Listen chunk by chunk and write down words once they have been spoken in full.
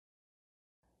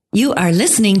You are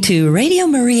listening to Radio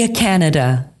Maria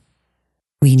Canada.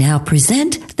 We now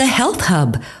present the Health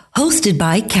Hub, hosted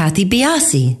by Kathy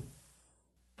Biasi.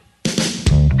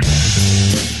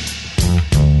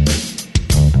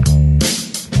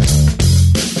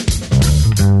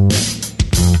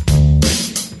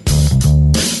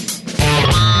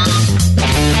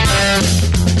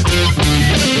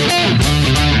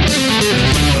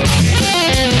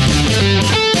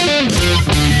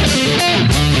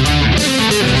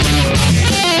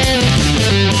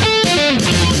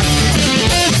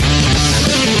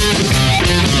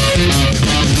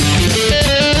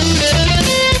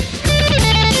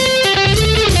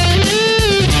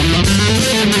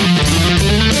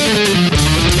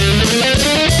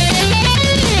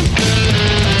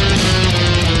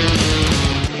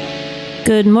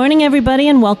 Good morning, everybody,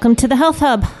 and welcome to the Health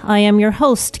Hub. I am your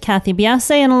host, Kathy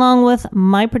Biasi, and along with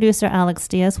my producer, Alex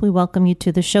Diaz, we welcome you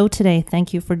to the show today.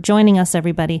 Thank you for joining us,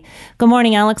 everybody. Good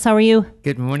morning, Alex. How are you?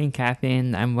 Good morning, Kathy,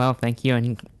 and I'm well, thank you.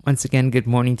 And once again, good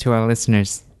morning to our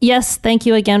listeners. Yes, thank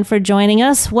you again for joining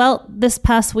us. Well, this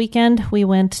past weekend, we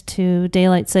went to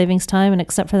daylight savings time, and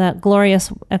except for that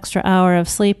glorious extra hour of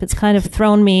sleep, it's kind of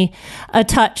thrown me a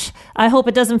touch. I hope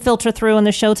it doesn't filter through in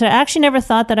the show today. I actually never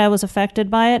thought that I was affected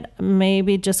by it,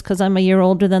 maybe just because I'm a year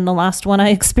older than the last one I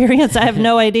experienced. I have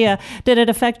no idea. Did it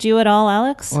affect you at all,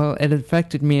 Alex? Well, it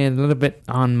affected me a little bit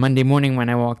on Monday morning when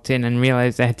I walked in and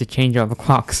realized I had to change all the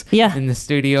clocks in the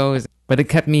studios, but it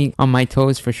kept me on my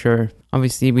toes for sure.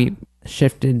 Obviously, we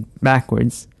shifted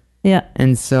backwards. Yeah.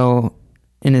 And so,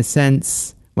 in a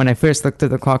sense, when I first looked at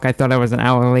the clock, I thought I was an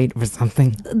hour late for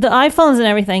something. The iPhones and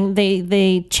everything,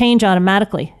 they change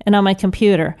automatically and on my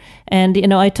computer. And, you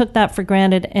know, I took that for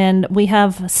granted. And we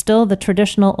have still the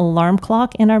traditional alarm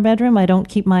clock in our bedroom. I don't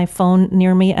keep my phone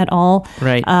near me at all.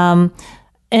 Right.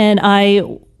 And I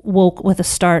woke with a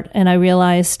start and I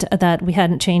realized that we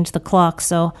hadn't changed the clock.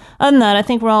 So other than that, I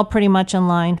think we're all pretty much in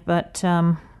line. But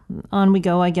on we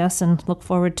go, I guess, and look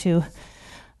forward to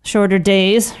shorter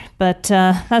days, but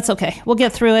that's okay. We'll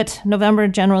get through it. November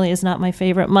generally is not my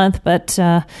favorite month, but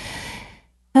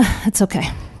it's okay.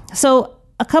 So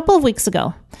a couple of weeks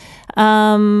ago,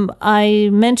 I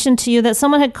mentioned to you that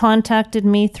someone had contacted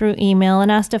me through email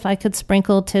and asked if I could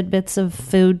sprinkle tidbits of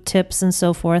food tips and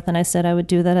so forth, and I said I would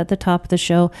do that at the top of the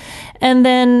show. And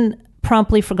then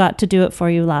promptly forgot to do it for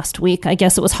you last week. I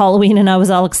guess it was Halloween and I was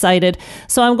all excited.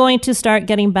 So I'm going to start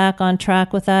getting back on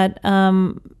track with that.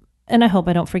 And I hope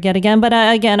I don't forget again. But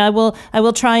I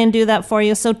will try and do that for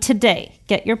you. So today,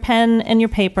 get your pen and your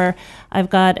paper. I've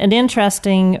got an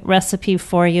interesting recipe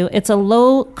for you. It's a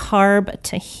low-carb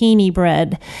tahini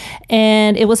bread.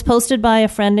 And it was posted by a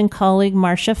friend and colleague,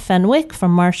 Marcia Fenwick,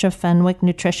 from Marcia Fenwick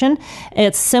Nutrition.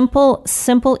 It's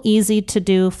simple, easy to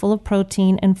do, full of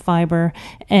protein and fiber,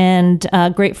 and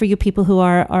great for you people who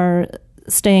are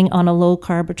staying on a low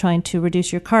carb or trying to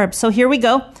reduce your carbs. So here we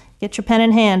go. Get your pen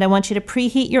in hand. I want you to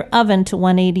preheat your oven to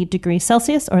 180 degrees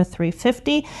Celsius or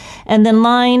 350, and then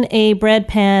line a bread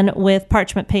pan with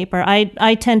parchment paper.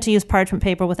 I tend to use parchment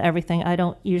paper with everything. I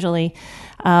don't usually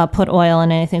put oil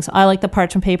in anything, so I like the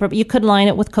parchment paper, but you could line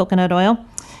it with coconut oil.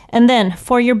 And then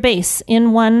for your base,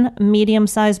 in one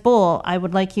medium-sized bowl, I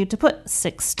would like you to put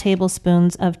 6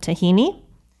 tablespoons of tahini,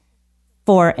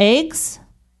 4 eggs,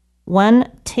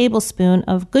 1 tablespoon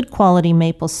of good quality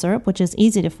maple syrup, which is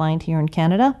easy to find here in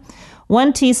Canada,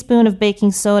 1 teaspoon of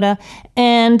baking soda,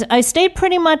 and I stayed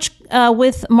pretty much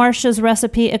with Marcia's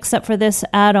recipe except for this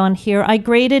add-on here. I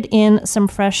grated in some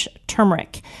fresh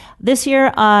turmeric. This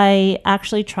year, I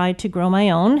actually tried to grow my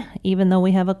own, even though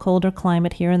we have a colder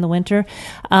climate here in the winter.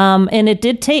 And it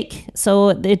did take, so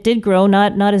it did grow,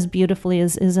 not as beautifully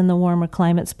as in the warmer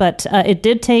climates, but it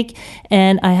did take,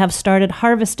 and I have started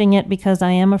harvesting it because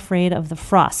I am afraid of the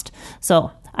frost.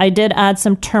 So I did add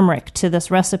some turmeric to this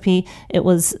recipe.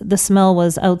 The smell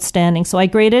was outstanding. So I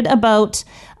grated about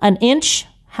an inch,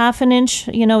 half an inch,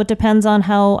 it depends on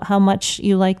how much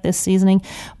you like this seasoning,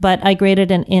 but I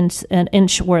grated an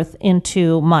inch worth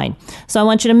into mine. So I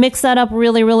want you to mix that up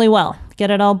really, really well. Get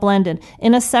it all blended.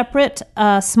 In a separate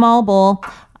small bowl,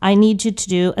 I need you to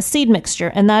do a seed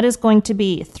mixture, and that is going to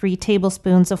be 3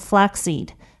 tablespoons of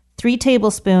flaxseed, 3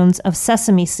 tablespoons of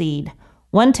sesame seed,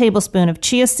 1 tablespoon of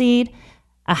chia seed,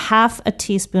 a half a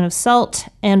teaspoon of salt,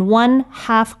 and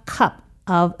 1/2 cup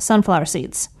of sunflower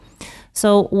seeds.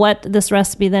 So what this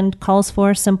recipe then calls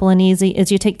for, simple and easy,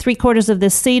 is you take 3/4 of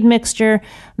this seed mixture,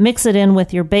 mix it in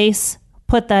with your base,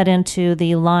 put that into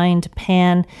the lined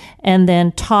pan, and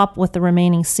then top with the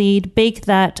remaining seed. Bake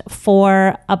that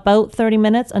for about 30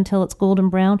 minutes until it's golden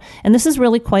brown. And this is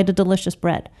really quite a delicious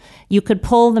bread. You could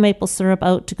pull the maple syrup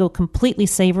out to go completely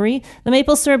savory. The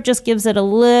maple syrup just gives it a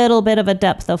little bit of a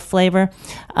depth of flavor.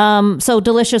 So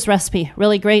delicious recipe,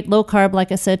 really great, low carb.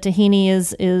 Like I said, tahini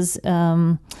is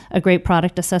a great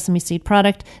product, a sesame seed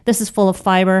product. This is full of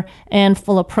fiber and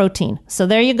full of protein. So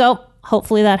there you go.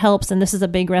 Hopefully that helps. And this is a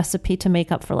big recipe to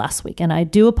make up for last week. And I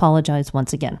do apologize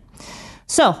once again.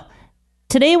 So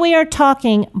today we are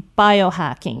talking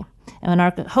biohacking. And our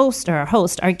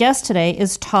guest today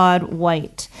is Todd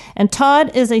White. And Todd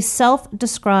is a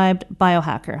self-described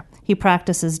biohacker. He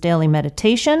practices daily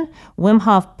meditation, Wim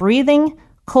Hof breathing,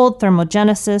 cold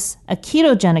thermogenesis, a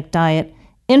ketogenic diet,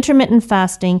 intermittent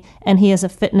fasting, and he is a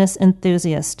fitness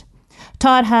enthusiast.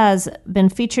 Todd has been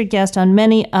featured guest on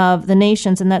many of the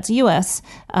nation's, and that's U.S.,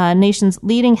 nation's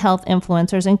leading health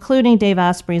influencers, including Dave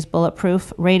Asprey's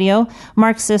Bulletproof Radio,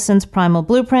 Mark Sisson's Primal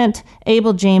Blueprint,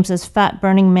 Abel James's Fat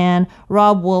Burning Man,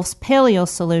 Rob Wolf's Paleo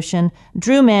Solution,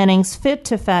 Drew Manning's Fit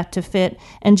to Fat to Fit,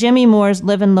 and Jimmy Moore's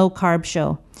Livin' Low Carb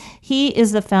Show. He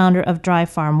is the founder of Dry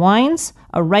Farm Wines,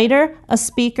 a writer, a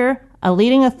speaker, a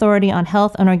leading authority on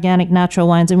health and organic natural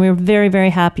wines, and we're very, very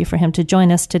happy for him to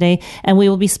join us today. And we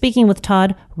will be speaking with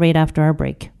Todd right after our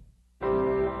break.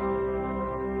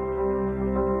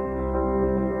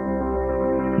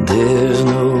 There's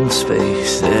no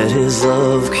space that his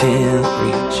love can't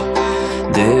reach.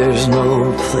 There's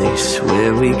no place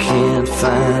where we can't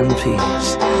find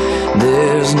peace.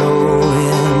 There's no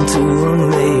end to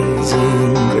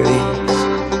amazing grace.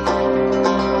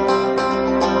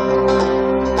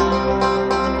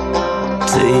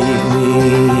 Take me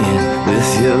in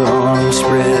with your arms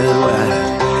spread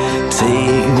wide.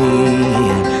 Take me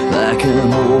in like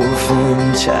an orphan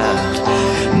child.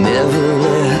 Never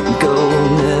let go,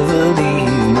 never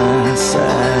leave my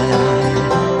side.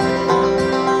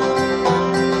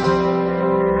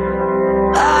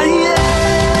 I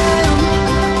am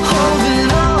holding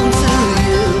on to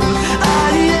you.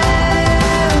 I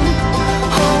am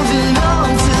holding on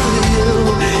to you.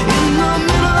 In the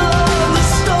middle of the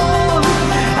storm,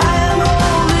 I am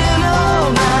holding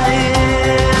on. I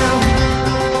am.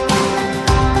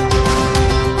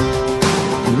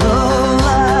 Love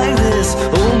like this,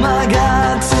 oh my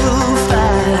God, to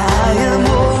find. I am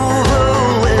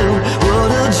overwhelmed,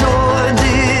 what a joy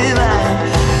divine.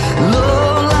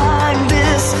 Love like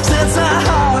this sets our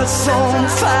hearts on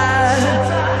fire.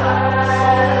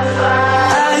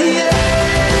 I am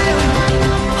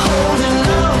holding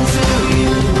on to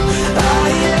you.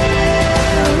 I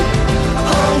am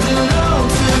holding on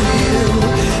to you.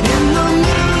 In the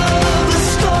middle of the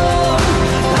storm,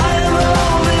 I am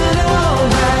holding on.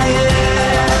 I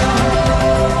am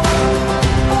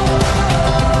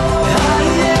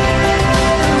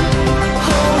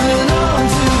holding on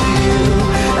to you.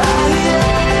 I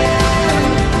am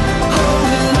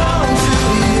holding on to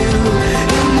you.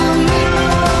 In the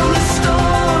middle of the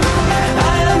storm,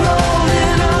 I am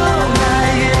holding on.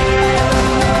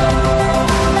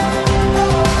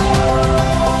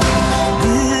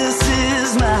 This is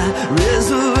my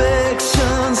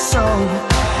resurrection song.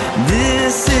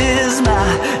 This is my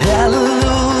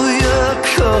hallelujah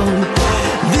come.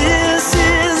 This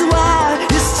is why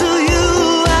it's to you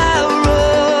I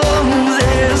run.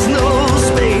 There's no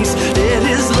space that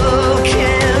his love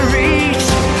can't reach.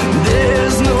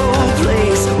 There's no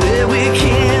place where we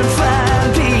can't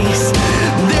find peace.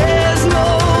 There's no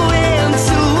end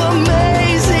to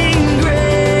amazing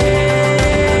grace.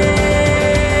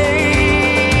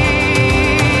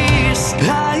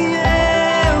 I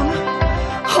am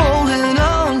holding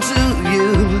on to you.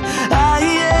 I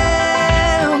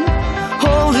am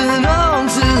holding on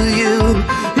to you.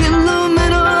 In the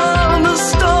middle of the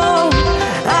storm,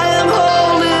 I am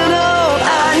holding on.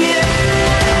 I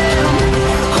am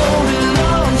holding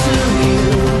on to you.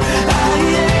 I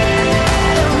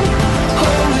am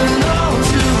holding on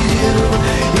to you.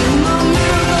 In the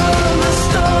middle of the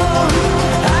storm,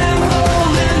 I am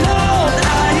holding on.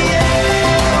 I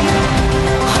am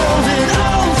holding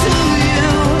on to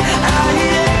you. I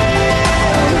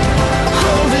am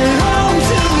holding on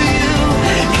to you.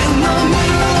 In the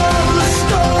middle of the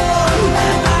storm,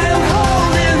 I am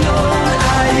holding on.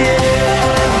 I am.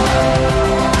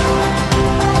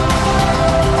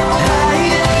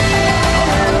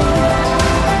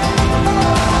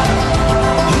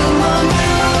 In the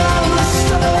middle of the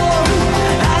storm,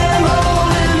 I am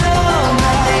holding on.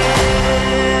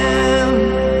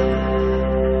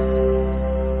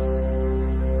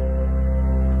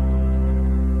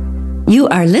 You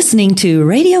are listening to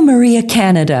Radio Maria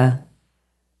Canada.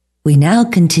 We now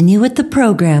continue with the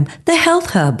program, The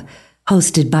Health Hub,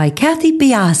 hosted by Kathy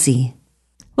Biasi.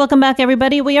 Welcome back,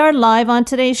 everybody. We are live on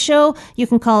today's show. You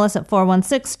can call us at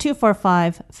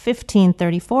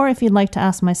 416-245-1534 if you'd like to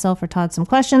ask myself or Todd some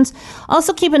questions.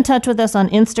 Also, keep in touch with us on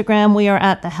Instagram. We are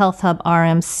at the Health Hub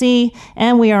RMC,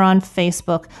 and we are on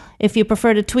Facebook. If you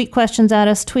prefer to tweet questions at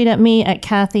us, tweet at me at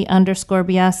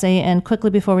Kathy_Biasi. And quickly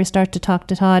before we start to talk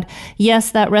to Todd, yes,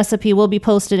 that recipe will be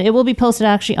posted. It will be posted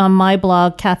actually on my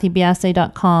blog,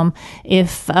 KathyBiasi.com,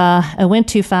 if I went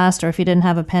too fast or if you didn't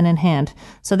have a pen in hand.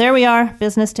 So there we are,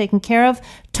 business taken care of.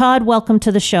 Todd, welcome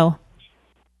to the show.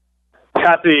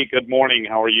 Kathy, good morning.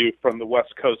 How are you from the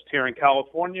West Coast here in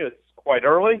California? It's quite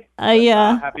early.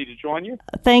 Happy to join you.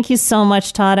 Thank you so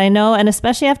much, Todd. I know, and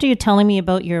especially after you telling me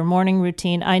about your morning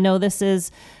routine, I know this is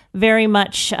very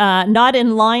much not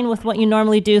in line with what you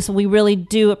normally do, so we really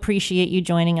do appreciate you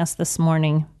joining us this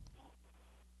morning.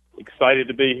 Excited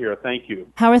to be here. Thank you.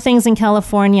 How are things in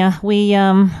California? We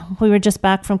were just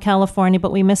back from California,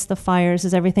 but we missed the fires.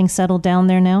 Is everything settled down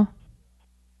there now?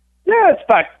 Yeah, it's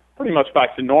pretty much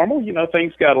back to normal. You know,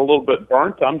 things got a little bit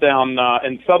burnt. I'm down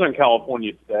in Southern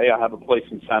California today. I have a place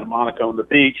in Santa Monica on the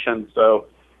beach, and so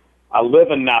I live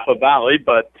in Napa Valley,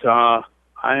 but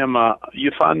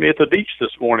you find me at the beach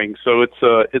this morning, so it's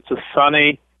a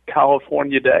sunny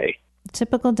California day.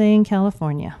 Typical day in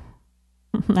California.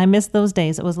 I missed those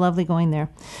days. It was lovely going there.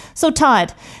 So,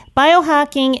 Todd,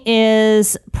 biohacking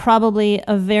is probably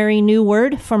a very new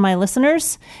word for my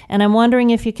listeners, and I'm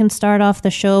wondering if you can start off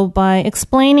the show by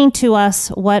explaining to us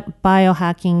what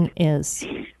biohacking is.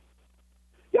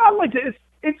 Yeah, I'd like to.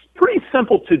 It's pretty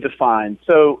simple to define.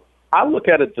 So I look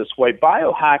at it this way.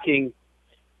 Biohacking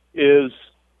is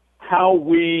how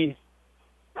we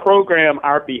program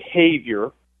our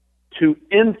behavior to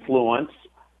influence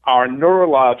our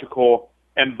neurological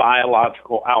and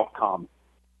biological outcome.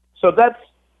 So that's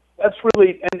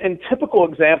really, and typical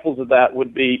examples of that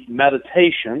would be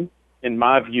meditation, in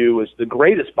my view, is the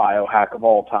greatest biohack of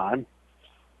all time.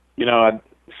 You know,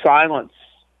 silence,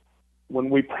 when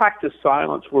we practice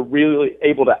silence, we're really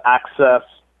able to access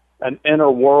an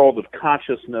inner world of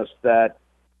consciousness that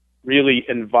really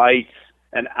invites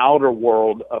an outer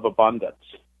world of abundance,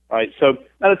 right? So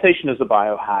meditation is a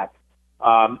biohack.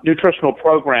 Nutritional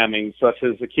programming, such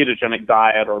as a ketogenic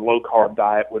diet or low-carb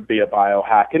diet, would be a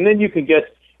biohack. And then you can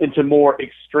get into more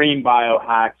extreme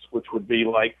biohacks, which would be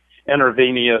like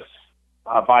intravenous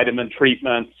vitamin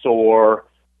treatments or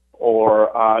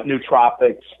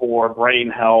nootropics for brain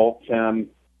health. And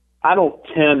I don't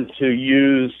tend to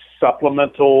use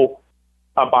supplemental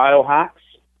biohacks.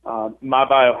 My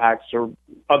biohacks are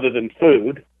other than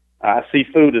food. I see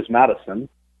food as medicine.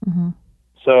 Mm-hmm.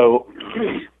 So...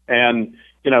 And,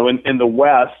 you know, in the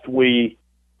West, we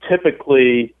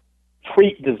typically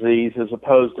treat disease as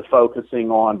opposed to focusing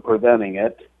on preventing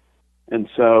it. And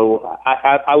so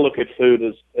I look at food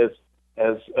as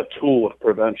a tool of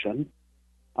prevention.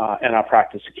 And I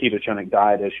practice a ketogenic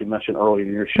diet, as you mentioned earlier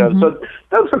in your show. Mm-hmm. So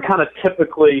those are kind of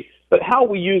typically, but how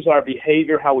we use our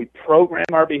behavior, how we program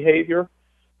our behavior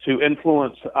to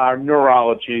influence our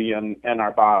neurology and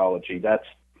our biology, that's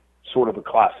sort of a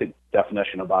classic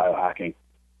definition of biohacking.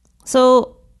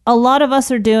 So a lot of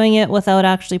us are doing it without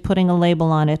actually putting a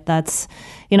label on it. That's,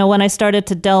 you know, when I started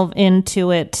to delve into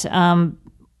it,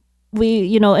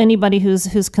 anybody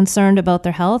who's concerned about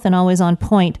their health and always on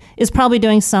point is probably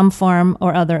doing some form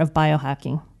or other of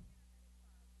biohacking.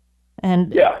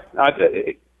 And yeah,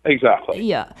 exactly.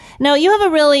 Yeah. Now you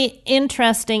have a really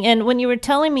interesting, and when you were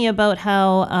telling me about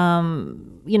how,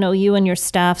 you and your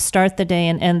staff start the day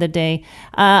and end the day,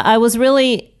 I was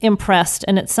really impressed.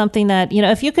 And it's something that,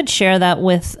 if you could share that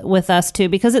with us too,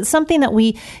 because it's something that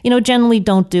we, generally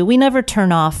don't do. We never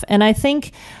turn off. And I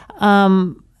think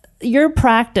your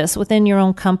practice within your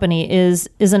own company is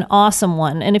an awesome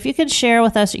one. And if you could share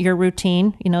with us your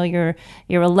routine, your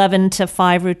 11 to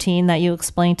 5 routine that you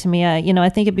explained to me, I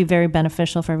think it'd be very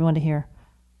beneficial for everyone to hear.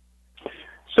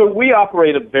 So we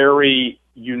operate a very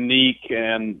unique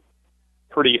and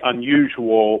pretty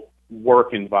unusual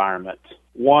work environment,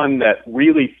 one that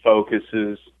really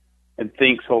focuses and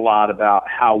thinks a lot about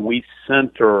how we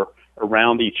center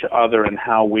around each other and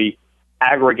how we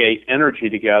aggregate energy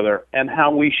together and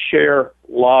how we share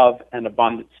love and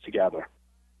abundance together.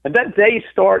 And that day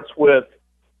starts with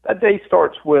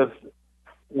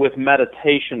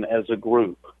meditation as a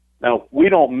group. Now, we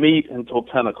don't meet until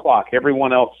 10 o'clock.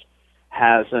 Everyone else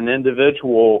has an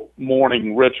individual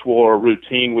morning ritual or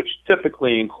routine, which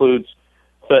typically includes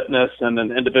fitness and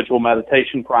an individual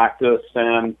meditation practice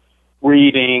and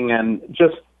reading. And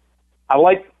just, I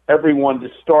like everyone to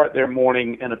start their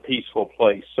morning in a peaceful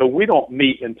place. So we don't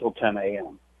meet until 10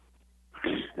 a.m.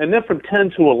 And then from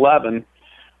 10 to 11,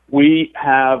 we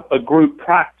have a group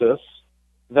practice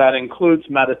that includes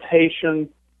meditation,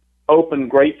 open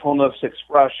gratefulness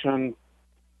expression,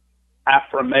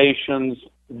 affirmations,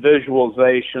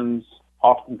 visualizations.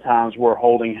 Oftentimes we're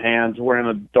holding hands. We're in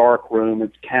a dark room.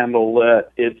 It's candle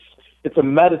lit. It's a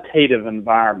meditative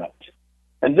environment.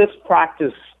 And this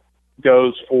practice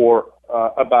goes for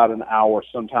about an hour,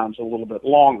 sometimes a little bit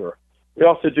longer. We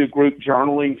also do group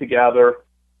journaling together.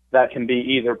 That can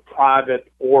be either private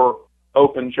or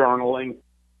open journaling.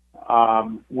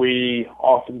 We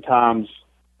oftentimes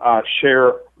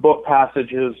share book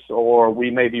passages, or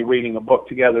we may be reading a book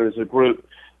together as a group.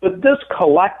 But this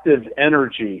collective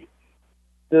energy,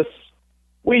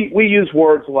 we use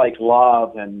words like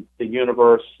love and the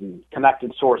universe and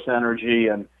connected source energy,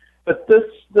 but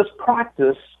this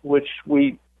practice, which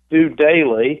we do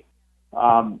daily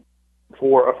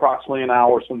for approximately an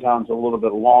hour, sometimes a little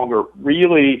bit longer,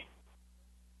 really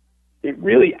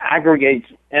aggregates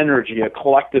energy, a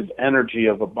collective energy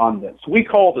of abundance. We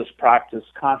call this practice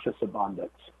conscious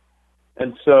abundance.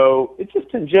 And so it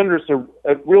just engenders a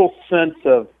real sense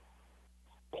of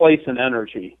place and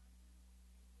energy.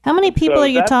 How many people are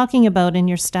you talking about in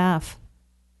your staff?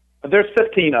 There's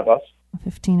 15 of us.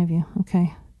 15 of you,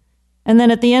 okay. And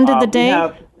then at the end of the day?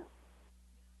 At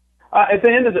the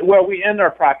end of we end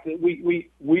our practice. We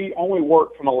only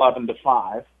work from 11 to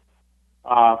 5,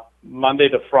 Monday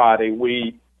to Friday.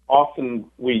 We almost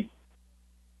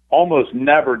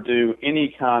never do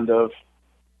any kind of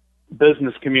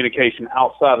business communication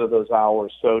outside of those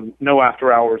hours. So no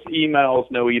after hours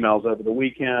emails, no emails over the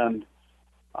weekend.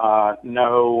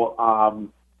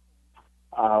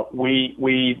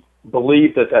 We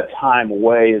believe that time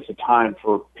away is a time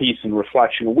for peace and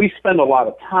reflection. We spend a lot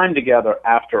of time together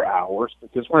after hours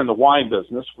because we're in the wine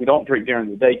business. We don't drink during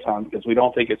the daytime because we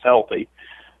don't think it's healthy.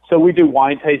 So we do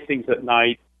wine tastings at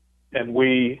night, and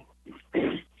we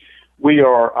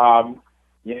are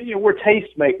we're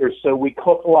tastemakers. So we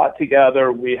cook a lot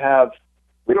together. We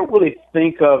don't really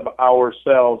think of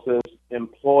ourselves as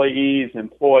employees,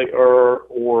 employer,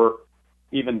 or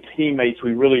even teammates.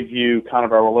 We really view kind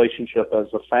of our relationship as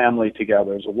a family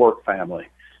together, as a work family.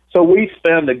 So we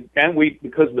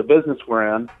because of the business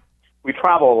we're in, we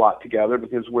travel a lot together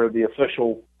because we're the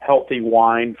official healthy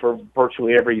wine for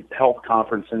virtually every health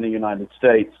conference in the United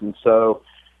States. And so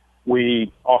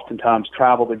we oftentimes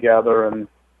travel together and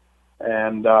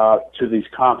to these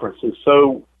conferences.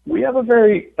 So we have a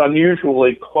very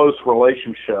unusually close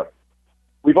relationship.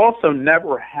 We've also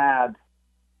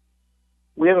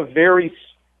we have a very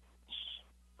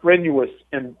strenuous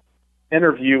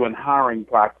interview and hiring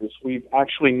practice. We've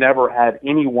actually never had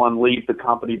anyone leave the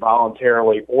company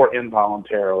voluntarily or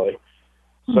involuntarily.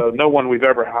 So no one we've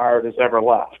ever hired has ever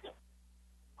left,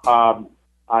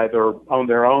 either on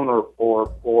their own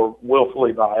or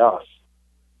willfully by us.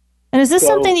 And is this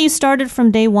something that you started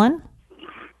from day one?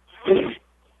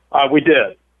 We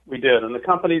did. And the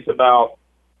company's about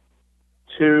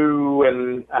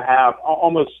 2.5,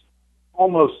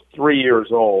 almost 3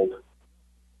 years old.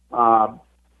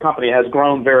 Company has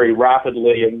grown very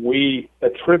rapidly, and we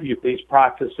attribute these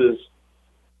practices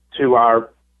to our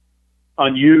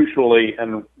unusually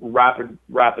and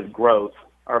rapid growth.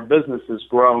 Our business has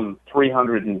grown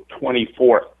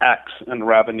 324x in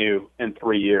revenue in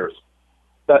 3 years.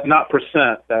 That not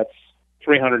percent, that's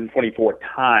 324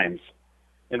 times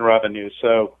in revenue.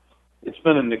 So it's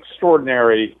been an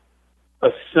extraordinary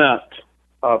ascent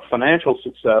of financial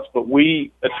success, but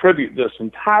we attribute this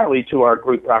entirely to our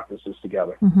group practices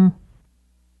together. Mm-hmm.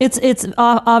 It's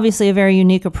obviously a very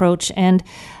unique approach. And,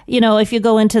 if you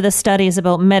go into the studies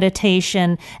about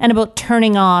meditation and about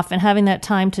turning off and having that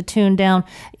time to tune down,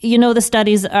 the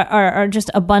studies are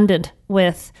just abundant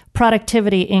with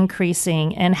productivity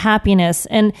increasing and happiness.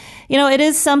 And, it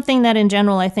is something that in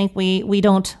general, I think we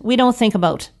don't think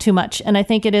about too much. And I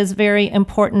think it is very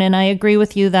important. And I agree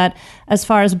with you that as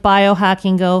far as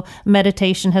biohacking go,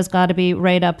 meditation has got to be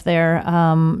right up there,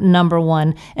 number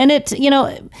one. And it,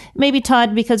 maybe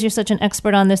Todd, because you're such an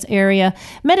expert on this area,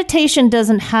 meditation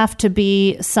doesn't have to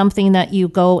be something that you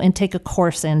go and take a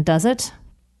course in, does it?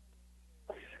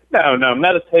 No,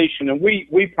 meditation, and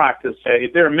we practice,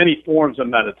 there are many forms of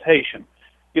meditation.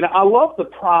 I love the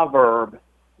proverb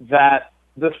that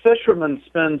the fisherman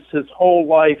spends his whole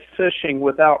life fishing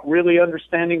without really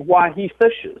understanding why he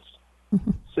fishes.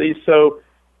 See, so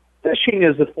fishing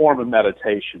is a form of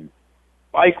meditation.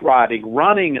 Bike riding,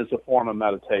 running is a form of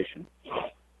meditation.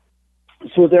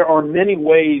 So there are many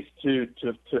ways to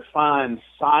find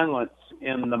silence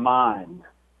in the mind.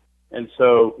 And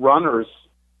so runners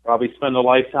probably spend a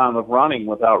lifetime of running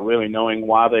without really knowing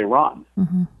why they run.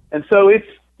 Mm-hmm. And so it's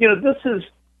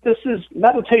this is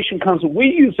meditation comes. We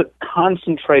use a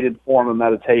concentrated form of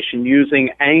meditation using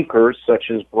anchors such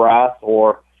as breath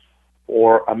or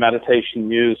a meditation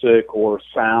music or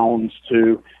sounds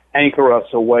to anchor us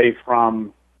away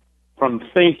from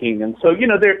thinking. And so,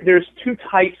 there's two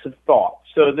types of thought.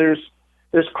 So there's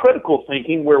critical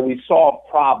thinking where we solve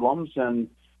problems and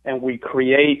we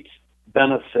create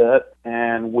benefit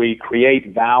and we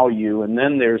create value. And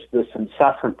then there's this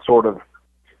incessant sort of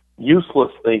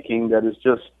useless thinking that is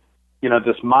just,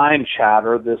 this mind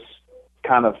chatter, this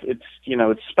kind of,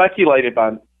 it's speculated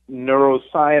by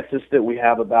neuroscientists that we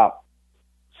have about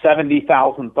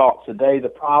 70,000 thoughts a day. The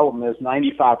problem is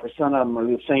 95% of them are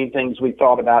the same things we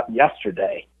thought about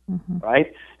yesterday,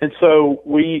 right? And so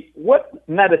what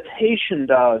meditation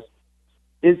does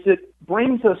is it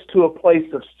brings us to a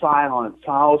place of silence.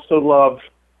 I also love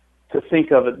to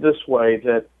think of it this way,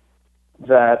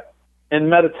 that in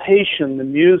meditation, the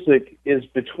music is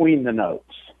between the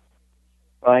notes,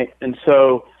 right? And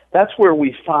so that's where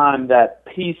we find that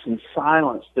peace and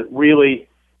silence that really,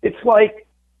 it's like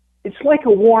a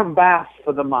warm bath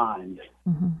for the mind,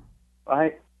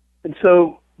 right? And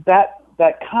so that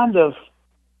kind of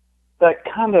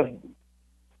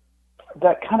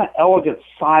elegant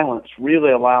silence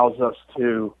really allows us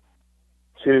to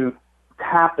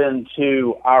tap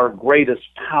into our greatest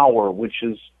power, which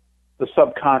is the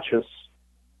subconscious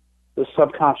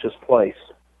place.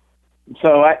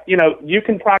 So you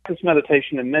can practice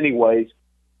meditation in many ways.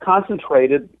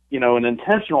 Concentrated, an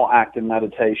intentional act in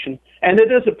meditation, and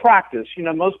it is a practice.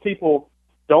 Most people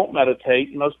don't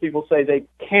meditate. Most people say they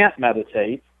can't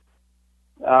meditate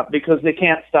because they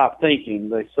can't stop thinking.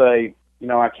 They say,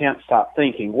 I can't stop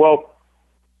thinking. Well,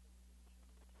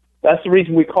 that's the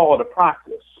reason we call it a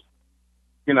practice.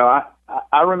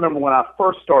 I remember when I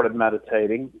first started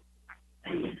meditating,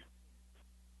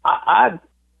 I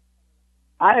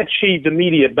achieved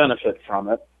immediate benefit from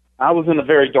it. I was in a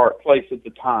very dark place at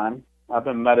the time. I've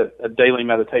been a daily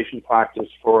meditation practice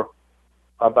for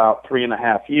about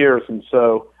 3.5 years, and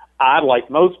so I, like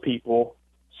most people,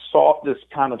 sought this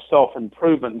kind of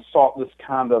self-improvement and sought this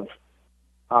kind of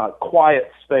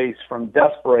quiet space from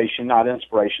desperation, not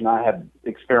inspiration. I had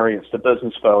experienced a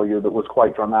business failure that was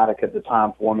quite dramatic at the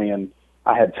time for me, and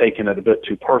I had taken it a bit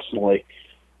too personally.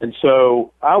 And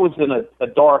so I was in a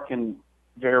dark and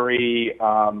very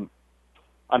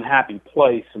unhappy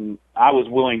place, and I was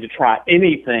willing to try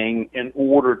anything in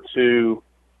order to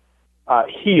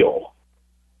heal.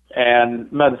 And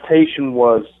meditation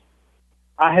was,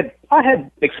 I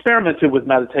had experimented with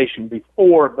meditation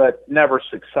before, but never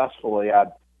successfully.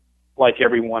 Like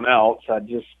everyone else, I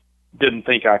just didn't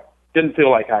feel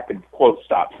like I could, quote,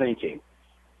 stop thinking.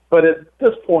 But at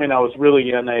this point, I was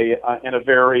really in a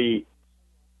very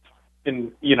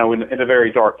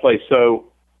dark place. So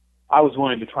I was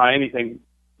willing to try anything.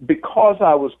 Because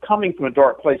I was coming from a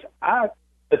dark place, I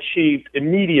achieved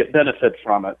immediate benefit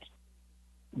from it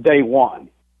day one.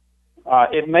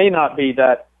 It may not be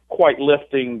that quite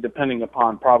lifting, depending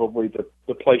upon probably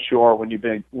the place you are when you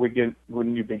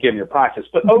begin your practice.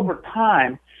 But over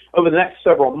time, over the next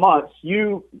several months,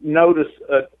 you notice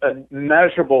a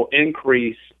measurable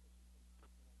increase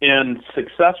in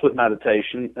success with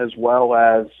meditation, as well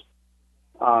as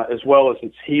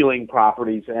its healing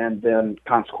properties, and then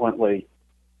consequently,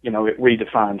 it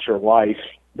redefines your life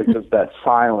because that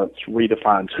silence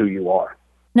redefines who you are.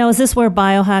 Now, is this where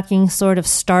biohacking sort of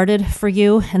started for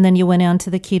you, and then you went on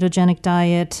to the ketogenic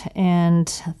diet and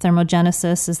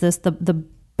thermogenesis? Is this the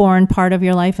born part of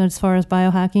your life as far as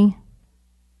biohacking?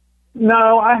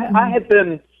 No, I had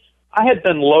been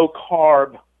low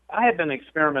carb. I had been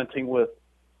experimenting with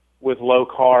low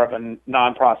carb and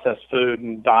non-processed food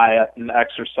and diet and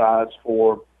exercise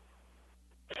for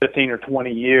 15 or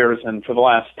 20 years, and for the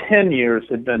last 10 years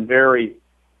had been very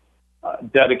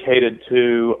dedicated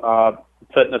to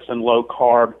fitness and low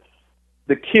carb.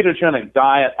 The ketogenic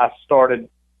diet I started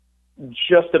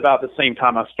just about the same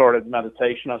time I started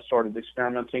meditation. I started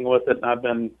experimenting with it, and I've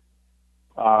been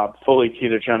fully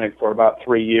ketogenic for about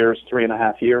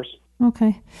 3.5 years.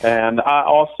 Okay. And I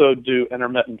also do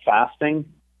intermittent fasting.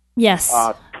 Yes.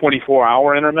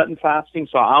 24-hour intermittent fasting,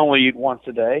 so I only eat once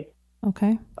a day.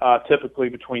 Okay. Typically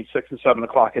between 6 and 7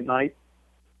 o'clock at night.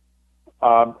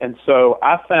 And so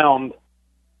I found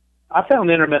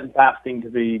intermittent fasting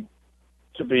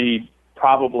to be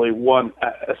probably one,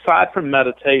 aside from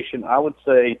meditation, I would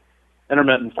say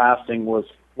intermittent fasting was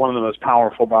one of the most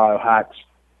powerful biohacks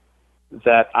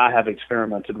that I have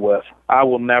experimented with. I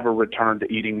will never return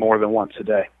to eating more than once a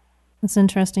day. That's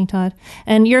interesting, Todd.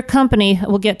 And your company,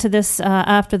 we'll get to this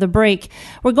after the break.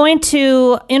 We're going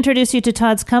to introduce you to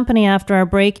Todd's company after our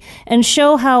break and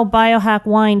show how Biohack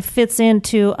Wine fits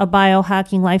into a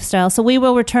biohacking lifestyle. So we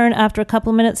will return after a couple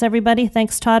of minutes, everybody.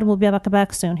 Thanks, Todd. We'll be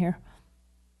back soon here.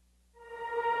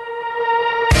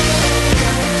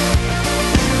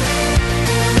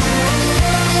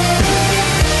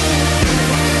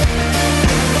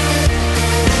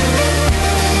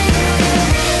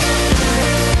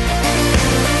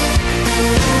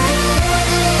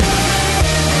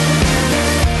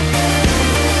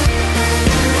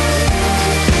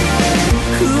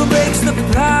 The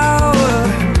power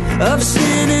of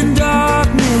sin and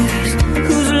darkness,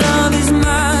 whose love is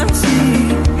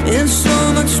mighty and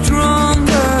so much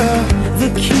stronger. The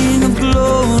King of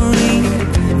glory,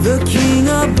 the King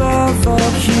above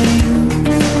all kings,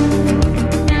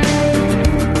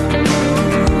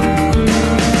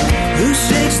 who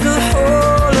shakes the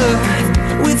whole earth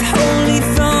with holy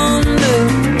thunder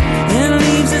and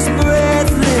leaves us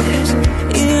breathless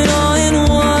in awe and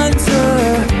wonder.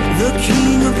 The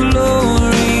King of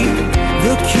glory,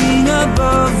 the King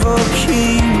above all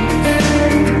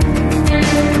kings.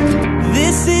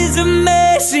 This is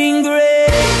amazing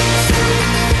grace.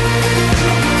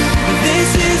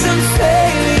 This is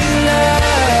unfailing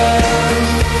love.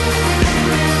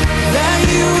 That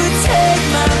you would take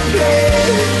my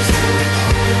place,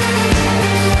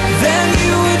 that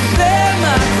you would bear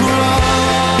my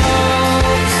cross.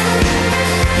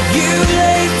 You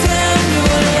laid down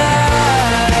your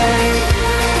life,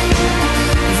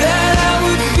 that I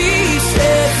would be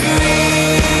set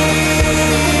free.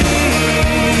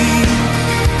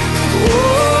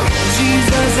 Oh,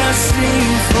 Jesus, I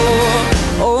sing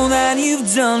for all that you've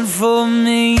done for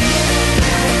me.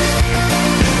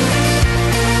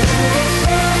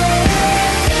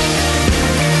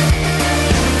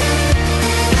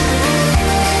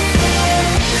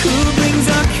 Who brings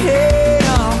our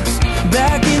chaos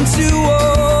back into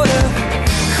order?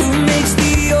 Who makes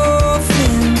the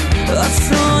orphan a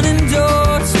son and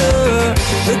daughter?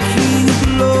 The King of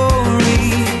glory,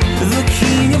 the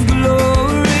King of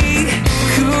glory,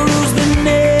 who rules the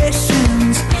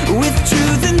nations with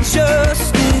truth and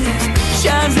justice,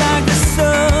 shines like the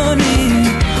sun in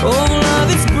all of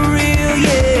its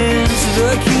brilliance.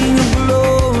 The King of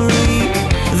glory,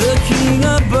 the King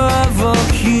above all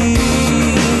kings.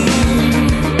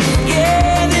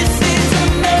 Yeah, this is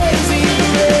amazing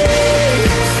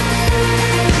grace.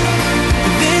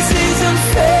 This is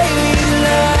unfailing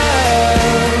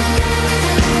love,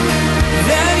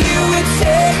 that you would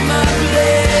take my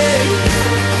place,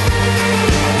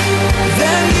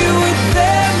 that you would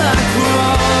bear my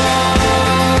cross.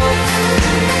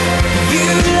 You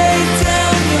laid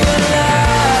down your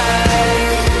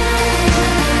life,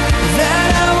 that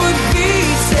I would be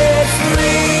set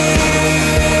free.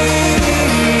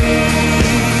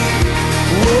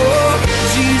 Oh,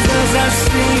 Jesus, I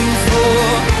sing for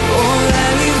all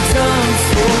that you've done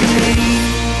for me.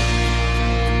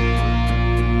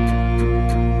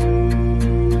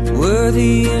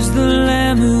 Worthy is the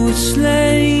Lamb who was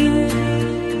slain.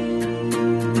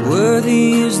 Worthy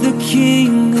is the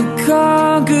King who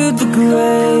conquered the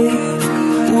grave.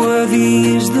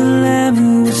 Worthy is the Lamb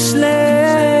who was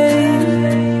slain.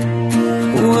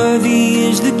 Worthy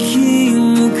is the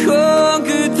King who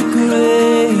conquered the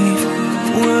grave.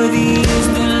 Worthy is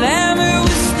the Lamb who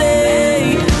was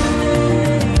slain.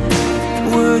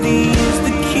 Worthy is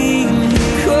the King who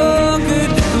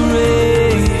conquered the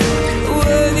grave.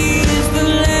 Worthy is the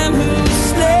Lamb who was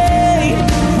slain.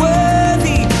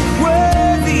 Worthy,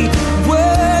 worthy,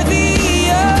 worthy.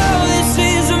 Oh, this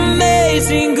is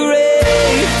amazing grace.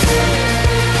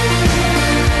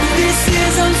 This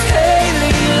is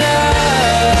unfailing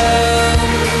love,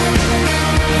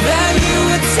 that you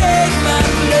would take my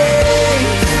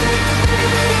place,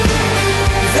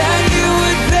 that you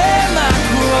would bear my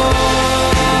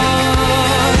cross.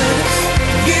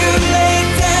 You laid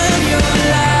down your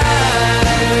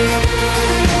life,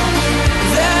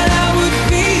 that I would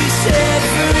be set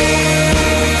free.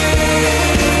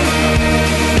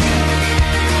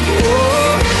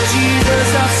 Oh, Jesus,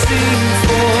 I sing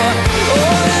for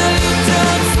all that you've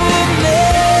done for me.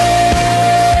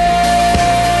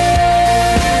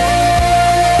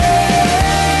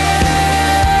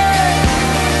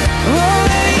 All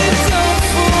that you've done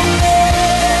for me.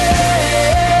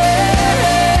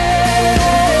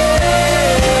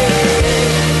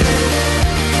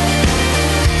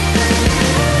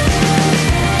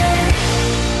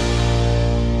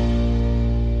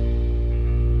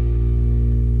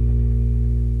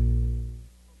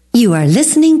 You are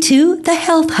listening to The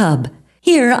Health Hub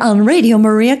here on Radio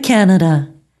Maria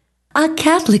Canada. a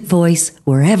Catholic voice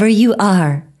wherever you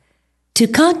are. To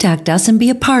contact us and be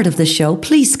a part of the show,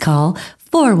 please call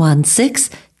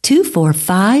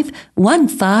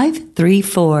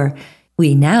 416-245-1534.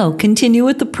 We now continue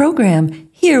with the program.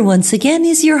 Here once again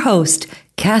is your host,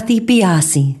 Kathy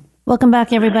Biasi. Welcome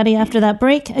back, everybody, after that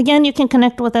break. Again, you can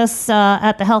connect with us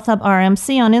at the Health Hub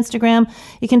RMC on Instagram.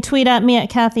 You can tweet at me at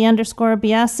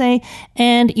Kathy_Biasi,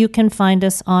 and you can find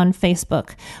us on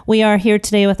Facebook. We are here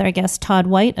today with our guest, Todd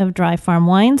White of Dry Farm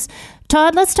Wines.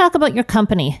 Todd, let's talk about your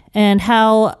company and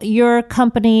how your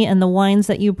company and the wines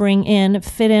that you bring in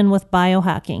fit in with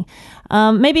biohacking.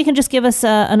 Maybe you can just give us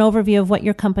an overview of what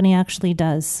your company actually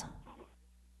does.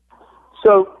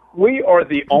 So we are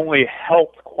the only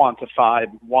health quantified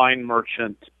wine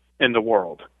merchant in the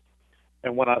world.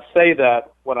 And when I say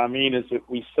that, what I mean is that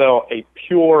we sell a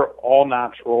pure,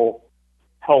 all-natural,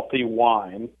 healthy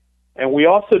wine. And we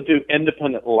also do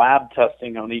independent lab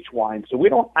testing on each wine. So we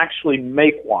don't actually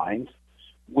make wines.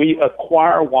 We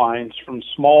acquire wines from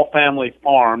small family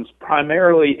farms,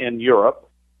 primarily in Europe,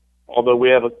 although we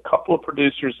have a couple of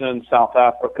producers in South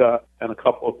Africa and a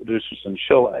couple of producers in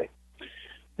Chile.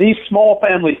 These small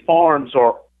family farms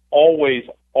are always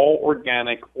all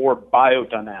organic or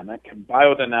biodynamic, and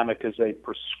biodynamic is a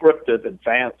prescriptive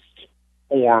advanced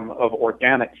form of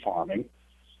organic farming.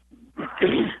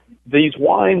 These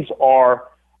wines are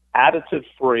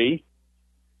additive-free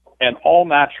and all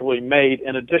naturally made.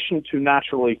 In addition to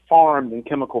naturally farmed and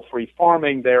chemical-free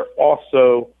farming, they're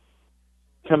also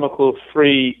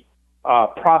chemical-free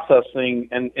processing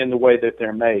in the way that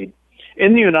they're made.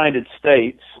 In the United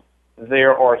States,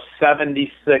 there are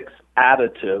 76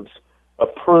 additives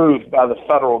approved by the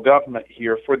federal government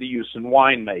here for the use in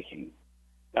winemaking.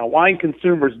 Now, wine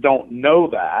consumers don't know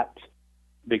that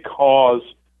because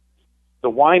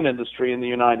the wine industry in the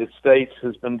United States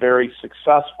has been very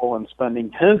successful in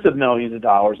spending tens of millions of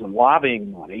dollars in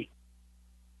lobbying money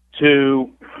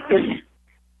to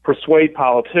persuade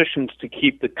politicians to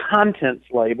keep the contents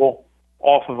label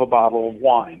off of a bottle of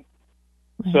wine.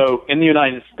 Right. So in the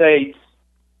United States,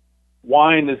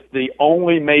 wine is the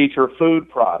only major food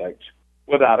product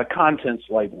without a contents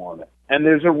label on it. And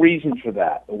there's a reason for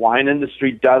that. The wine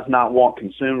industry does not want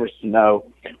consumers to know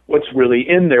what's really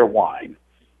in their wine.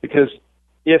 Because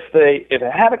if it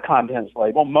had a contents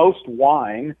label, most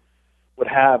wine would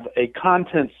have a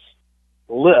contents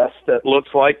list that looks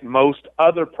like most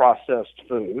other processed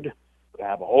food. It would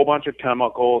have a whole bunch of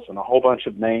chemicals and a whole bunch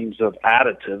of names of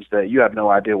additives that you have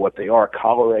no idea what they are,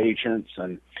 color agents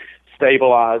and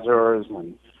stabilizers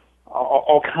and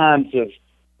all kinds of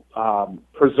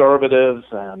preservatives,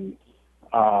 and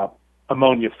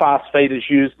ammonia phosphate is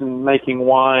used in making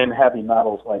wine, heavy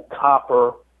metals like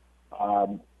copper,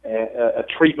 a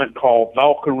treatment called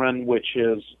Velcorin,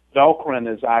 Velcorin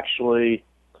is actually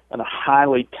a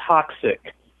highly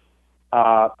toxic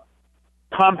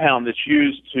compound that's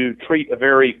used to treat a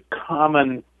very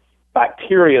common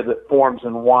bacteria that forms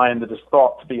in wine that is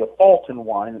thought to be a fault in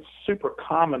wine. It's super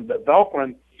common, but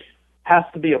Velcorin has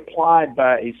to be applied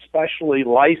by a specially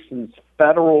licensed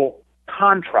federal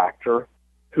contractor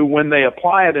who, when they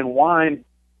apply it in wine,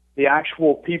 the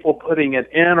actual people putting it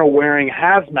in are wearing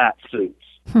hazmat suits.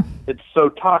 It's so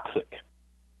toxic.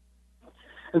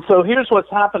 And so here's what's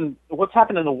happened. What's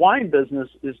happened in the wine business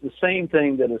is the same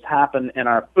thing that has happened in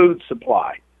our food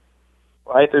supply,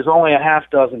 right? There's only a half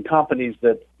dozen companies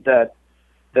that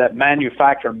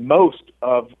manufacture most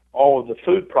of all of the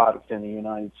food products in the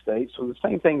United States. So the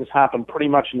same thing has happened pretty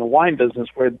much in the wine business,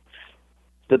 where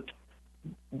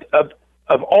of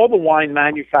all the wine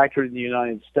manufactured in the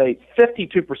United States,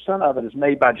 52% of it is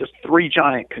made by just 3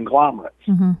 giant conglomerates.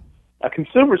 Mm-hmm. Now,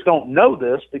 consumers don't know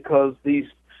this because these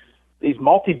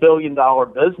multi-billion-dollar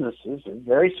businesses and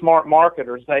very smart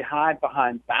marketers, they hide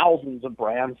behind thousands of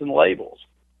brands and labels.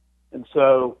 And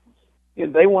so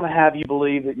they want to have you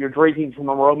believe that you're drinking from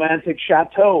a romantic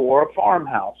chateau or a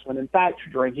farmhouse, when in fact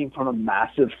you're drinking from a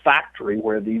massive factory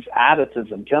where these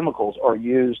additives and chemicals are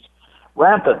used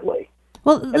rampantly.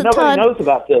 Well, and nobody knows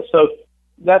about this. So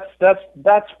that's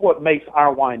what makes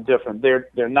our wine different.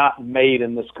 They're not made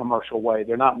in this commercial way.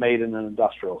 They're not made in an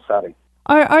industrial setting.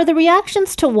 Are the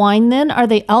reactions to wine then, are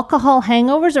they alcohol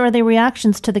hangovers, or are they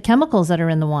reactions to the chemicals that are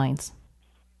in the wines?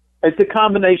 It's a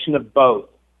combination of both.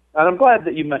 And I'm glad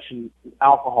that you mentioned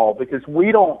alcohol, because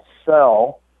we don't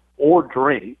sell or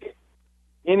drink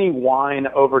any wine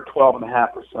over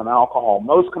 12.5% alcohol.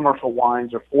 Most commercial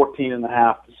wines are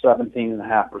 14.5 to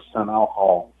 17.5%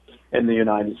 alcohol in the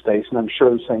United States, and I'm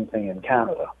sure the same thing in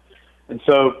Canada. And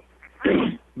so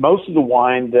most of the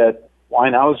wine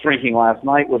I was drinking last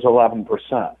night was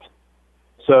 11%.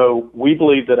 So we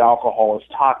believe that alcohol is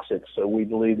toxic, so we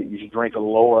believe that you should drink a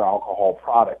lower alcohol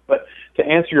product. But to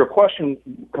answer your question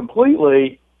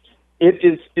completely,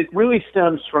 it really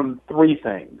stems from three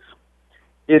things.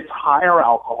 It's higher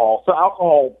alcohol. So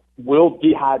alcohol will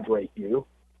dehydrate you.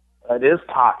 It is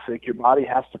toxic. Your body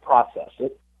has to process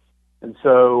it. And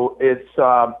so it's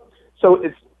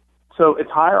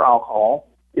higher alcohol.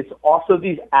 It's also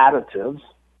these additives.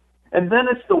 And then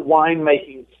it's the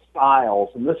winemaking styles,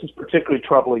 and this is particularly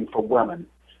troubling for women.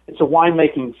 It's a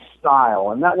winemaking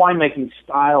style, and that winemaking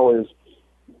style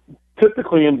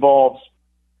typically involves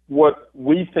what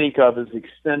we think of as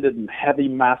extended and heavy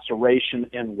maceration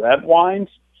in red wines.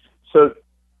 So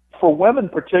for women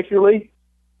particularly,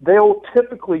 they'll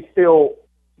typically feel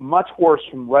much worse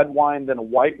from red wine than a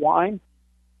white wine,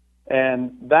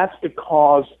 and that's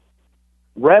because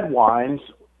red wines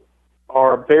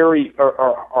are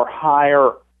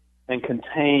higher and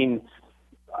contain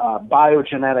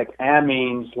biogenetic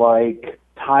amines like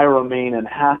tyramine and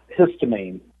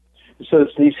histamine. So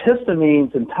it's these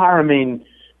histamines and tyramine,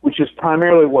 which is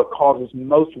primarily what causes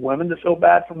most women to feel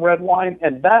bad from red wine.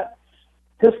 And that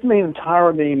histamine and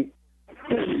tyramine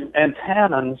and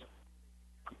tannins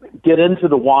get into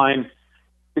the wine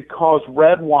because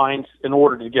red wines, in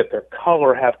order to get their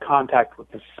color, have contact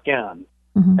with the skin.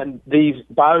 Mm-hmm. And these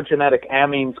biogenetic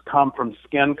amines come from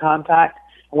skin contact.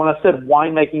 And when I said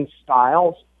winemaking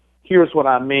styles, here's what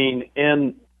I mean.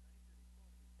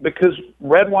 Because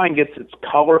red wine gets its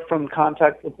color from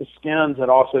contact with the skins, it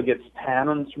also gets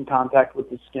tannins from contact with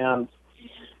the skins,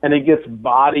 and it gets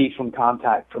body from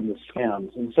contact from the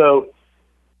skins. And so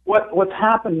what's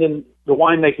happened in the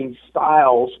winemaking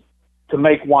styles to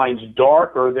make wines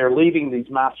darker, they're leaving these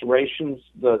macerations,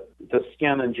 the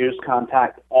skin and juice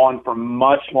contact on for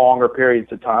much longer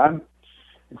periods of time.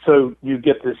 And so you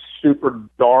get this super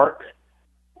dark,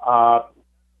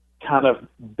 kind of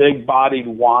big-bodied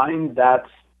wine that's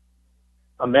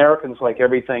Americans like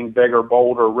everything bigger,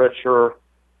 bolder, richer.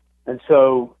 And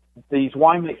so these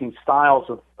winemaking styles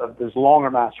of these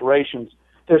longer macerations,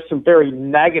 there's some very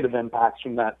negative impacts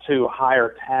from that too,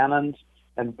 higher tannins,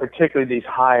 and particularly these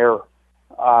higher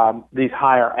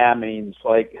amines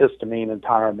like histamine and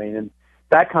tyramine. And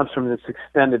that comes from this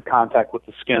extended contact with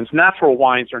the skins. Natural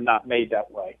wines are not made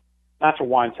that way. Natural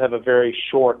wines have a very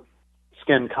short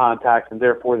skin contact, and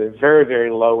therefore they're very, very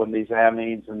low in these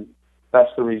amines, and that's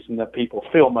the reason that people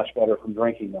feel much better from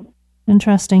drinking them.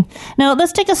 Interesting. Now,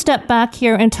 let's take a step back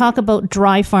here and talk about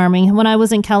dry farming. When I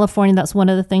was in California, that's one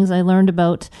of the things I learned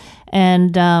about.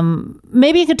 And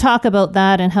maybe you could talk about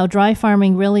that and how dry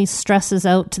farming really stresses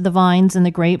out the vines and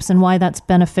the grapes and why that's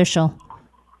beneficial.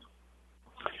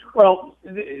 Well,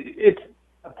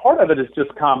 part of it is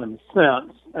just common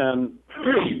sense, and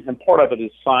part of it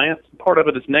is science, and part of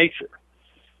it is nature.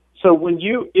 So when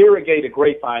you irrigate a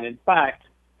grapevine, in fact,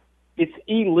 it's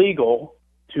illegal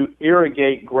to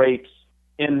irrigate grapes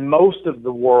in most of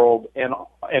the world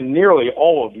and nearly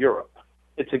all of Europe.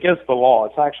 It's against the law.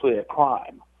 It's actually a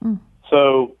crime. Mm.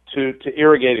 So to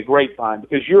irrigate a grapevine,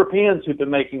 because Europeans who've been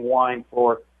making wine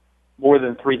for more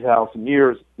than 3,000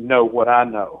 years know what I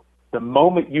know. The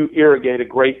moment you irrigate a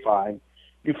grapevine,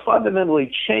 you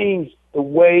fundamentally change the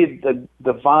way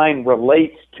the vine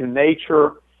relates to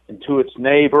nature and to its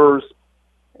neighbors.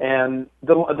 And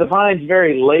the vine's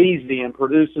very lazy and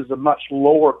produces a much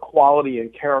lower quality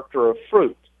and character of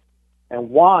fruit.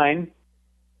 And wine,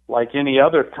 like any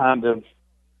other kind of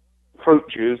fruit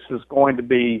juice, is going to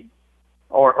be,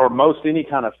 or most any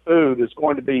kind of food, is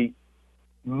going to be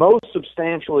most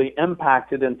substantially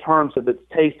impacted in terms of its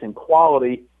taste and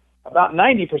quality. About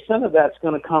 90% of that's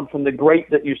going to come from the grape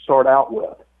that you start out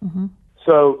with. Mm-hmm.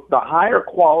 So the higher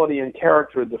quality and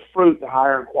character of the fruit, the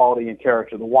higher quality and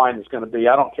character the wine is going to be.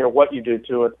 I don't care what you do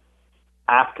to it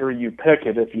after you pick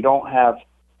it. If you don't have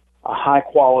a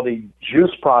high-quality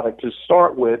juice product to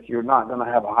start with, you're not going to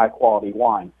have a high-quality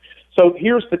wine. So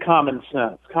here's the common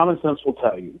sense. Common sense will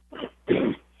tell you.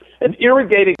 An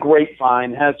irrigated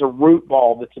grapevine has a root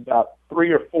ball that's about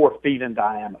 3 or 4 feet in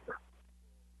diameter,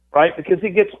 right? Because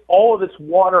it gets all of its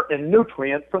water and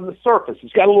nutrient from the surface.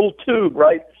 It's got a little tube,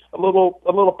 right? A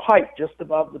little pipe just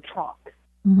above the trunk.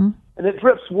 Mm-hmm. And it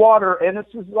drips water, and this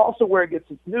is also where it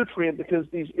gets its nutrient because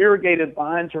these irrigated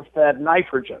vines are fed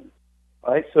nitrogen,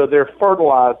 right? So they're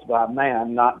fertilized by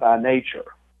man, not by nature.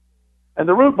 And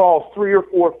the root ball is 3 or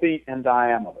 4 feet in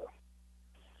diameter.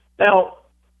 Now,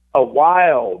 a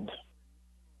wild,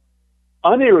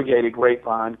 unirrigated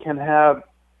grapevine can have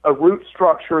a root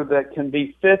structure that can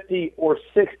be 50 or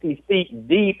 60 feet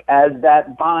deep as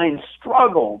that vine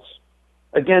struggles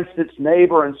against its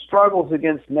neighbor and struggles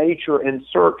against nature in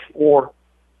search for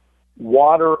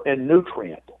water and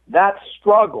nutrient. that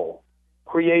struggle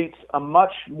creates a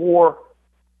much more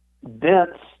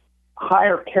dense,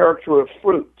 higher character of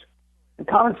fruit. And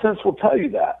common sense will tell you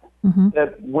that.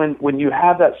 That when you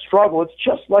have that struggle, it's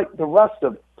just like the rest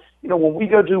of, when we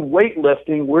go do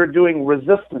weightlifting, we're doing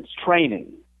resistance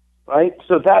training, right?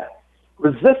 So that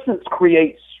resistance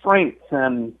creates strength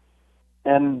and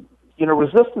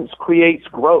resistance creates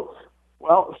growth.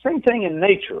 Well, same thing in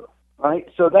nature, right?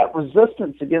 So that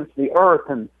resistance against the earth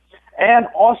and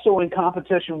also in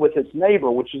competition with its neighbor,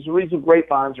 which is the reason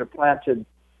grapevines are planted,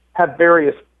 have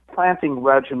various planting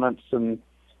regiments, and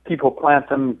people plant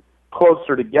them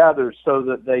closer together so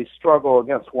that they struggle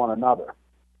against one another,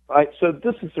 right? So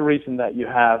this is the reason you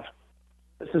have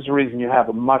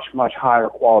a much, much higher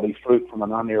quality fruit from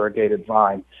an unirrigated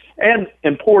vine. And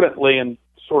importantly, and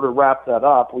sort of wrap that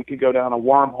up, we could go down a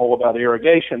wormhole about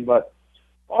irrigation, but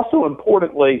also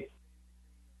importantly,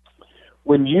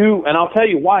 and I'll tell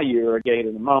you why you irrigate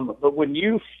in a moment, but when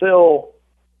you fill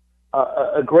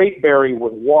a grape berry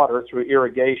with water through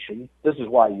irrigation, this is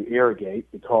why you irrigate,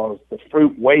 because the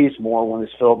fruit weighs more when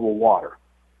it's filled with water.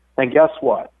 And guess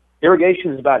what?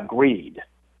 Irrigation is about greed.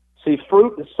 See,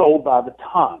 fruit is sold by the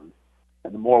ton,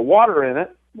 and the more water in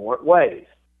it, the more it weighs.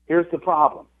 Here's the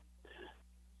problem.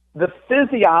 The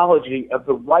physiology of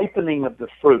the ripening of the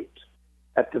fruit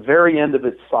at the very end of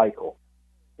its cycle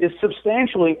is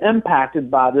substantially impacted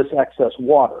by this excess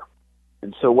water.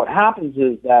 And so what happens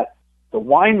is that the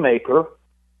winemaker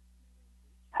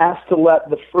has to let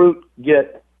the fruit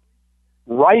get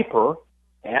riper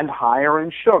and higher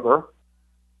in sugar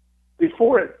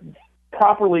before it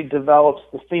properly develops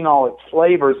the phenolic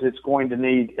flavors it's going to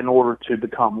need in order to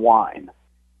become wine.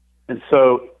 And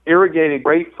so irrigated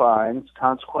grapevines,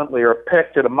 consequently, are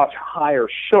picked at a much higher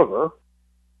sugar,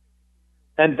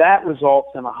 and that results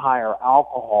in a higher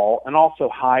alcohol and also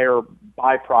higher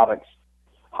byproducts,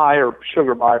 higher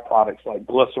sugar byproducts like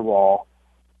glycerol.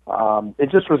 It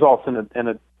just results in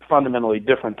a fundamentally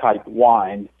different type of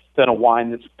wine than a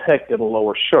wine that's picked at a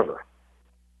lower sugar.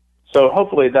 So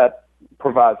hopefully that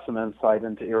provides some insight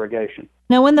into irrigation.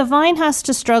 Now, when the vine has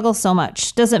to struggle so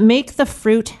much, does it make the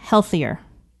fruit healthier?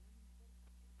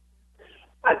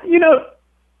 I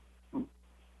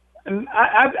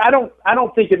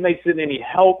don't think it makes it any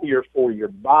healthier for your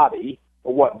body.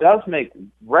 But what does make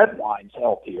red wines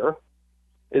healthier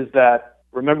is that,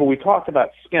 remember, we talked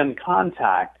about skin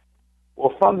contact.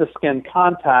 Well, from the skin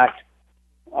contact,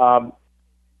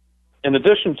 in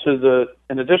addition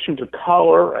to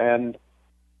color and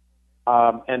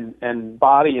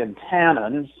body and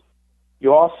tannins,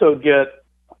 you also get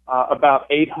about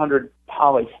 800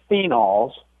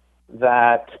 polyphenols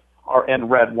that are in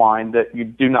red wine that you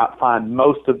do not find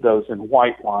most of those in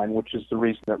white wine, which is the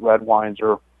reason that red wines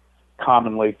are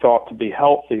commonly thought to be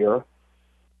healthier.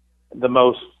 The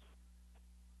most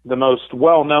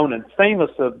well-known and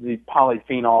famous of the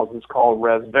polyphenols is called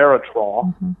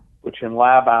resveratrol, which in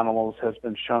lab animals has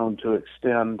been shown to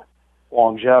extend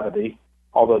longevity,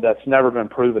 although that's never been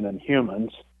proven in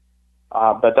humans.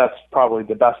 But that's probably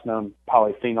the best-known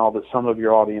polyphenol that some of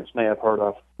your audience may have heard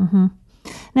of.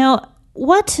 Now,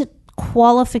 what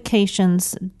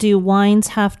qualifications do wines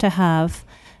have to have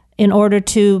in order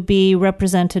to be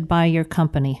represented by your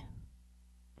company?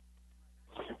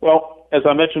 Well, as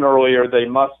I mentioned earlier, they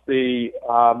must be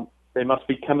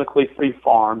chemically free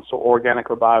farmed, so organic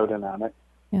or biodynamic.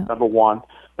 Yeah. Number one.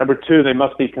 Number two, they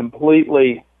must be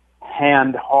completely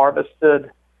hand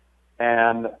harvested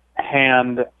and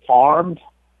hand farmed.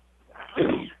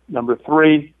 Number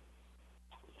three,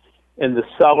 in the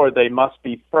cellar, they must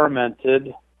be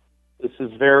fermented. This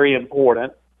is very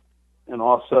important, and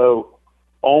also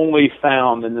only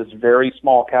found in this very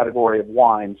small category of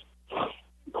wines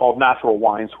called natural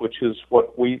wines, which is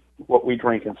what we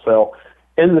drink and sell.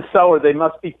 In the cellar, they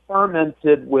must be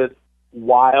fermented with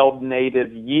wild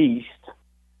native yeast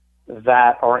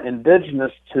that are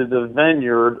indigenous to the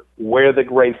vineyard where the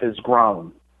grape is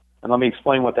grown. And let me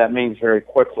explain what that means very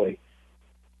quickly.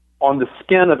 On the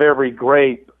skin of every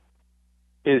grape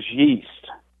is yeast.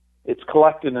 It's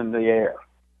collected in the air.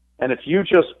 And if you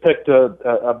just picked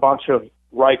a bunch of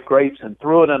ripe grapes and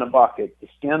threw it in a bucket, the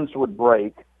skins would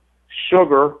break.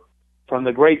 Sugar from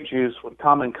the grape juice would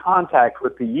come in contact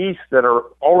with the yeast that are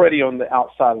already on the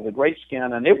outside of the grape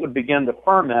skin, and it would begin to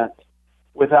ferment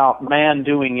without man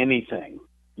doing anything.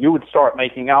 You would start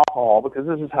making alcohol, because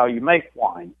this is how you make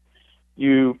wine.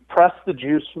 You press the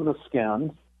juice from the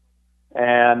skin,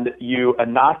 and you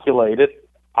inoculate it.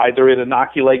 Either it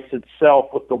inoculates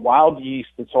itself with the wild yeast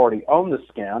that's already on the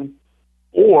skin,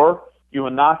 or you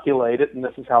inoculate it, and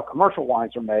this is how commercial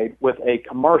wines are made, with a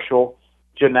commercial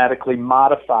genetically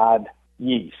modified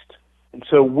yeast. And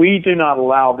so we do not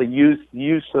allow the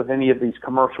use of any of these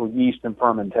commercial yeast in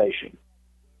fermentation.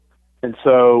 And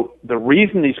so the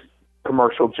reason these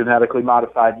commercial genetically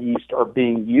modified yeast are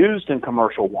being used in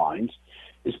commercial wines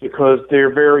is because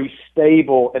they're very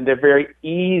stable and they're very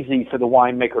easy for the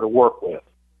winemaker to work with.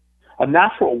 A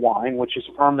natural wine, which is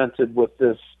fermented with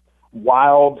this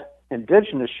wild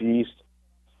indigenous yeast,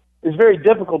 is very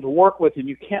difficult to work with, and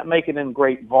you can't make it in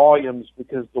great volumes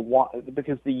because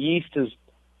the yeast is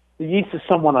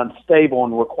somewhat unstable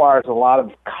and requires a lot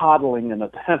of coddling and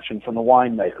attention from the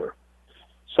winemaker.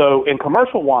 So in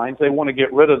commercial wines, they want to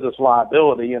get rid of this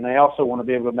liability, and they also want to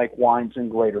be able to make wines in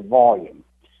greater volume.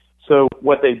 So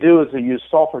what they do is they use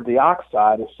sulfur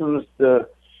dioxide. As soon as the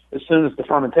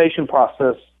fermentation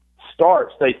process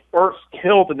starts, they first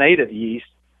kill the native yeast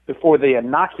before they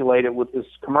inoculate it with this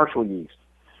commercial yeast.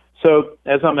 So,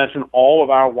 as I mentioned, all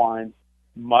of our wines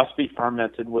must be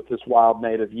fermented with this wild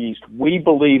native yeast. We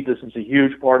believe this is a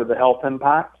huge part of the health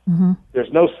impact. Mm-hmm.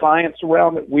 There's no science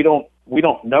around it. We don't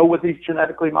know what these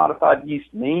genetically modified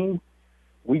yeast mean.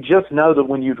 We just know that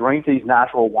when you drink these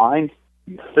natural wines,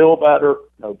 you feel better,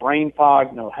 no brain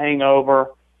fog, no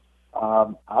hangover.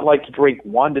 I like to drink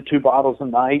 1 to 2 bottles a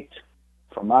night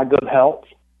for my good health.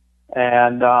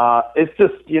 And it's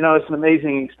just, it's an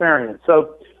amazing experience.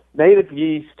 So native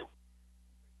yeast,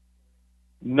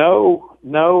 no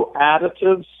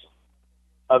additives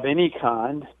of any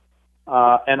kind.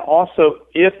 And also,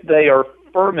 if they are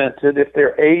fermented, if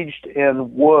they're aged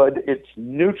in wood, it's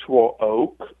neutral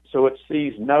oak, so it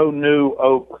sees no new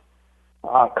oak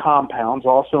compounds,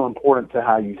 also important to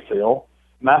how you feel.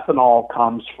 Methanol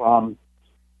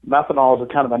is a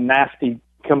kind of a nasty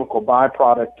chemical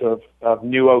byproduct of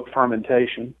new oak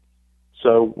fermentation.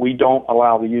 So we don't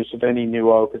allow the use of any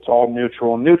new oak. It's all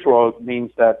neutral. Neutral oak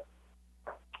means that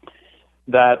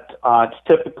it's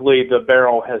typically the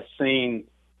barrel has seen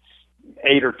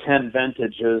 8 or 10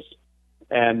 vintages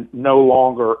and no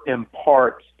longer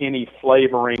imparts any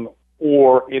flavoring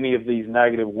or any of these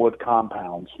negative wood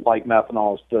compounds like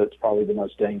methanol. It's probably the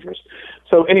most dangerous.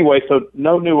 So anyway,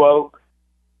 no new oak,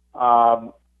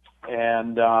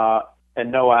 and no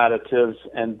additives,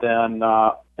 and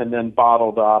then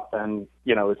bottled up, and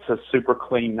it's a super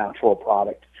clean natural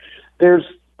product. There's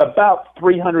about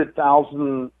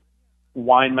 300,000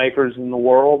 winemakers in the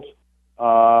world. There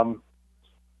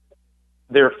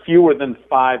are fewer than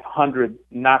 500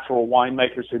 natural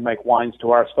winemakers who make wines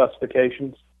to our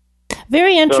specifications.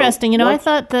 Very interesting. I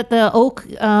thought that the oak,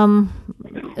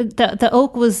 the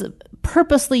oak was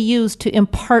purposely used to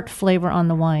impart flavor on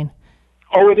the wine.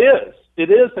 Oh, it is. It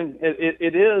is, and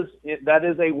that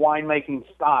is a winemaking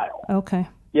style. Okay.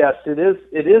 Yes, it is.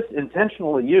 It is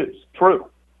intentionally used. True.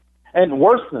 And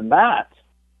worse than that,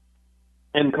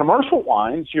 in commercial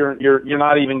wines, you're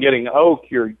not even getting oak.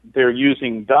 They're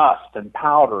using dust and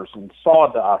powders and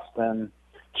sawdust and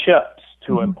chips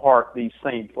to impart these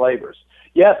same flavors.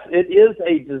 Yes, it is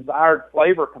a desired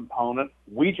flavor component.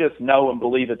 We just know and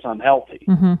believe it's unhealthy.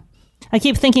 Mm-hmm. I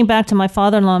keep thinking back to my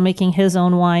father-in-law making his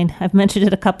own wine. I've mentioned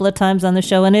it a couple of times on the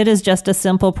show, and it is just a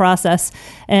simple process.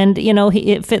 And,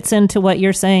 it fits into what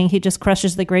you're saying. He just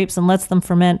crushes the grapes and lets them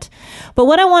ferment. But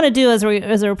what I want to do as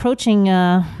we're approaching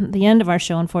the end of our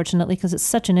show, unfortunately, because it's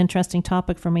such an interesting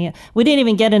topic for me, we didn't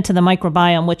even get into the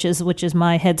microbiome, which is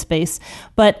my headspace.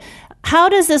 But how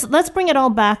does this, let's bring it all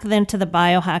back then to the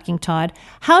biohacking, Todd.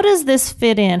 How does this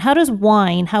fit in? How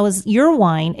is your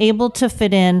wine able to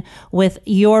fit in with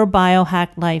your biohack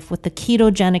life, with the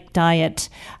ketogenic diet?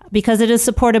 Because it is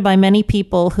supported by many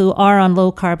people who are on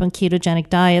low carb and ketogenic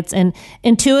diets. And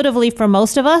intuitively, for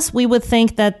most of us, we would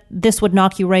think that this would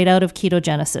knock you right out of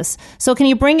ketogenesis. So can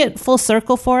you bring it full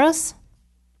circle for us?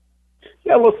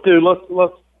 Yeah,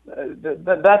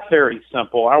 that's very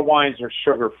simple. Our wines are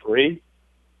sugar-free.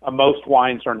 Most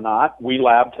wines are not. We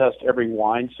lab test every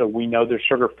wine, so we know they're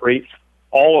sugar-free.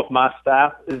 All of my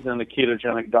staff is in the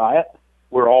ketogenic diet.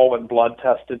 We're all in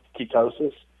blood-tested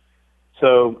ketosis.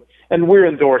 So, and we're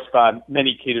endorsed by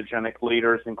many ketogenic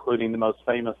leaders, including the most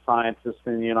famous scientist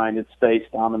in the United States,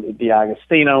 Dominic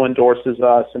D'Agostino, endorses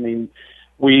us. I mean,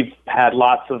 we've had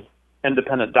lots of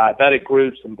independent diabetic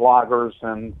groups and bloggers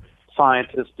and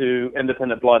scientists do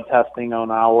independent blood testing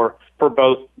for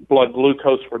both blood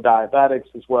glucose for diabetics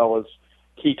as well as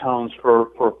ketones for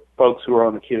folks who are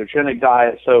on the ketogenic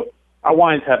diet. So our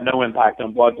wines have no impact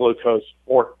on blood glucose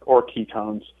or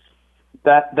ketones.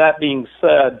 That being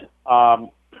said, I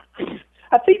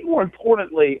think more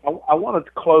importantly, I wanted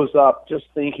to close up just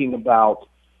thinking about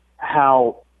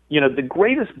how, the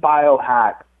greatest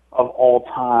biohack of all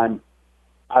time,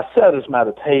 I said is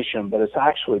meditation, but it's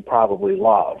actually probably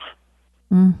love.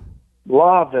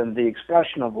 Love and the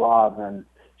expression of love and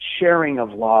sharing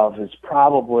of love is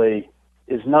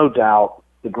no doubt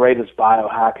the greatest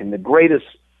biohack and the greatest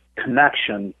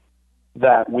connection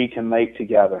that we can make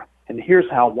together. And here's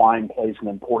how wine plays an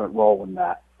important role in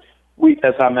that.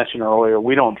 As I mentioned earlier,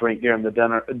 we don't drink during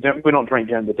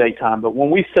the daytime, but when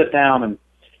we sit down and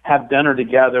have dinner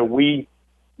together, we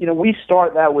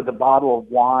start that with a bottle of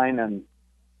wine, and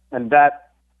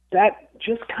that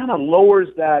just kind of lowers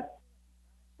that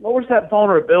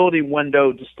vulnerability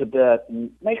window just a bit and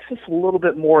makes us a little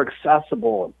bit more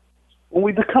accessible. When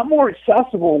we become more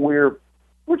accessible, we're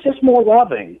just more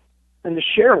loving, and to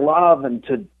share love and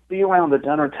to be around the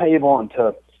dinner table and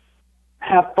to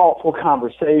have thoughtful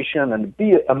conversation and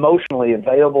be emotionally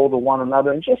available to one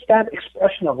another, and just that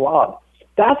expression of love.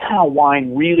 That's how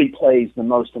wine really plays the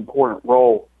most important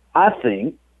role, I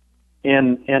think,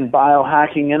 in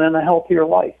biohacking and in a healthier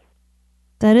life.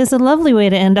 That is a lovely way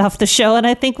to end off the show, and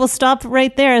I think we'll stop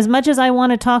right there. As much as I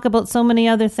want to talk about so many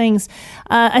other things,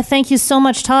 I thank you so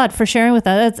much, Todd, for sharing with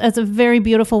us. That's a very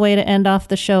beautiful way to end off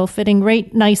the show, fitting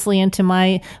right nicely into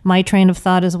my train of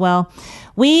thought as well.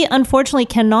 We unfortunately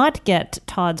cannot get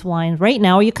Todd's wine right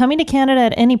now. Are you coming to Canada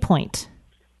at any point?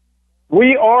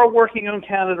 We are working on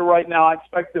Canada right now. I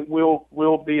expect that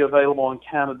we'll be available in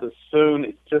Canada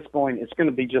soon. It's going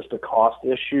to be just a cost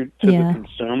issue to the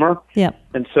consumer. Yep.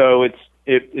 And so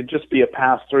it'd just be a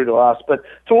pass through to us. But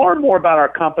to learn more about our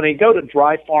company, go to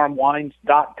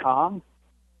dryfarmwines.com.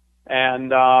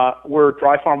 And we're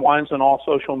Dry Farm Wines on all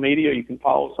social media. You can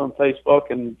follow us on Facebook,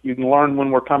 and you can learn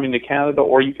when we're coming to Canada,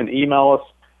 or you can email us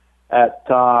at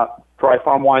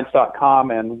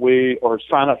dryfarmwines.com, or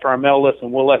sign up for our mail list,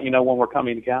 and we'll let you know when we're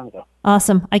coming to Canada.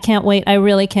 Awesome. I can't wait. I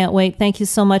really can't wait. Thank you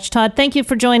so much, Todd. Thank you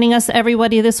for joining us,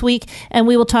 everybody, this week, and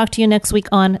we will talk to you next week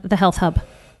on The Health Hub.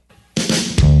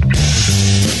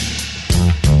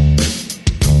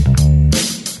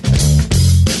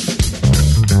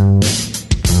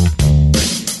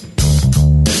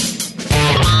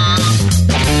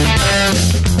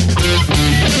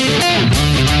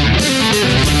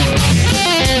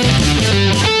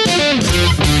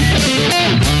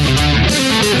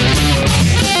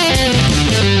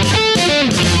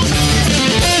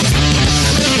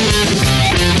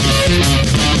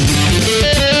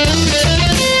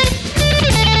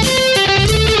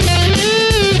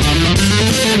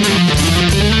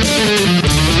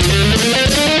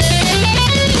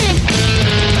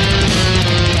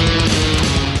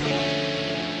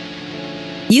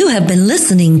 You have been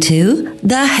listening to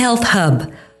The Health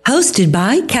Hub, hosted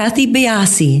by Kathy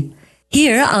Biasi,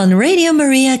 here on Radio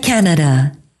Maria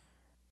Canada.